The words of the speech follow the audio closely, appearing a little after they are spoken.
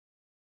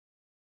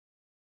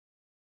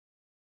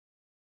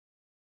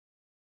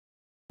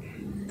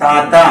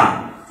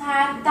Tata,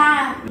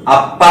 Tata,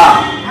 Appa,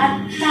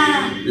 Atta,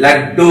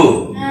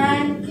 Laddu,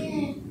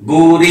 Nanki,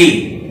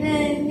 Buri,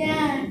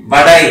 Nanya,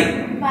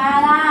 Vadai,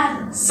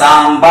 Barat,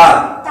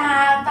 Sambar.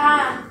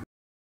 Tata.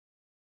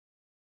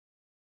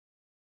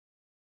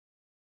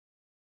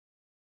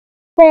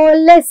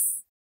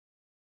 Police,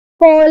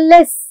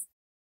 police,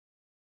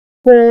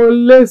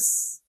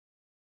 police,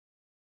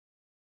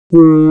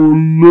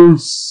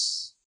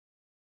 police,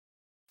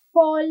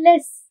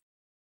 police,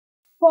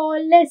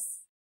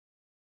 police,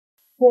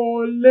 police,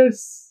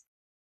 police,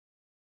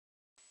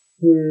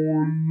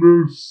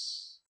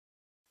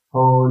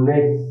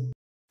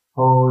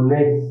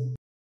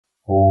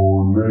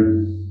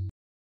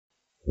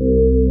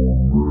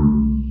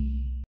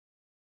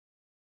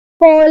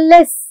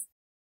 Police,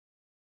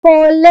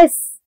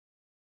 police,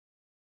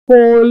 police,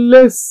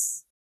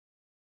 police,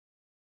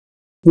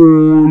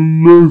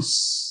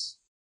 police,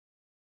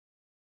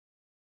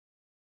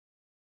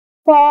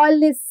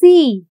 police,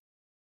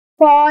 policy,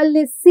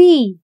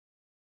 policy,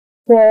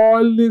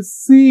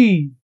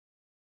 policy,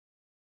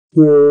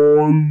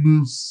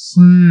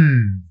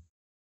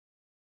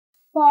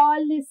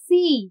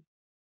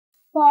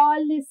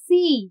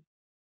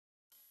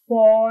 policy,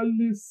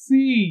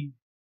 policy,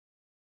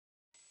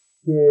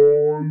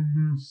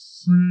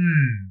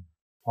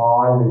 policy,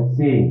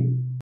 policy,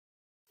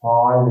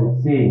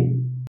 policy,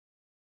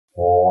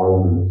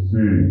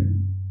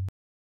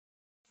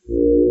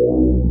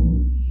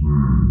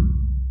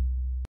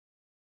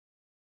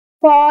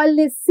 policy,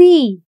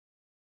 policy,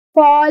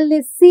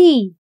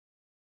 policy,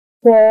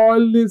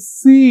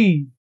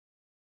 policy,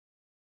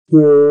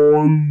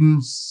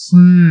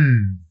 policy,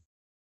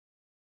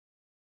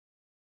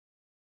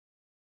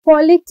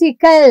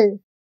 political,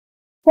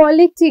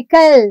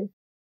 political,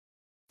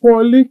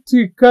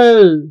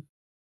 political,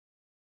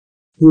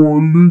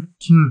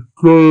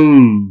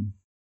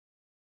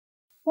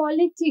 political,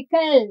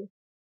 political,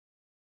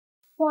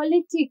 political,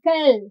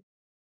 political,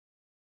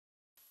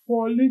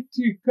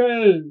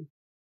 political,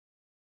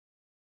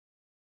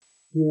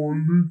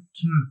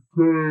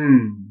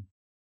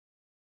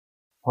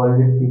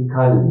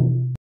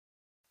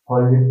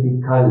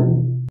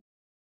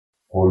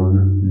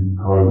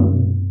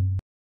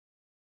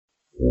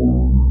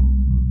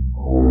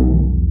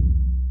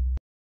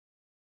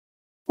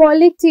 political,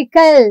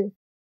 political,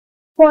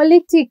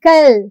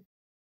 political,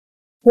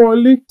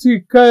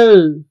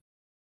 political,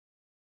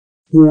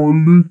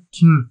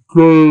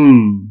 political.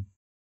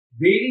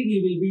 Daily we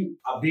will be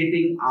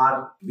updating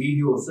our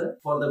videos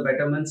for the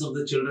betterments of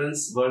the children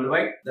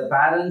worldwide. The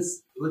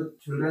parents with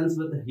children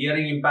with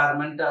hearing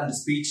impairment and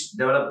speech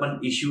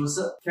development issues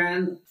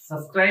can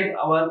subscribe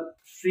our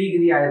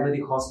Srigiri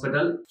Ayurvedic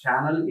Hospital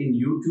channel in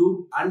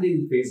YouTube and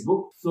in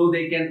Facebook, so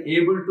they can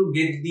able to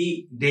get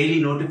the daily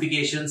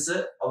notifications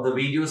of the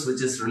videos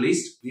which is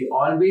released. We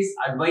always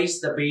advise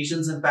the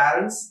patients and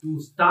parents to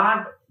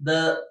start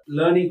the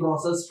learning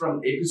process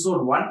from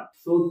episode 1,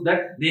 so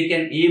that they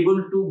can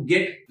able to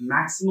get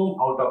maximum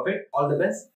out of it. All the best.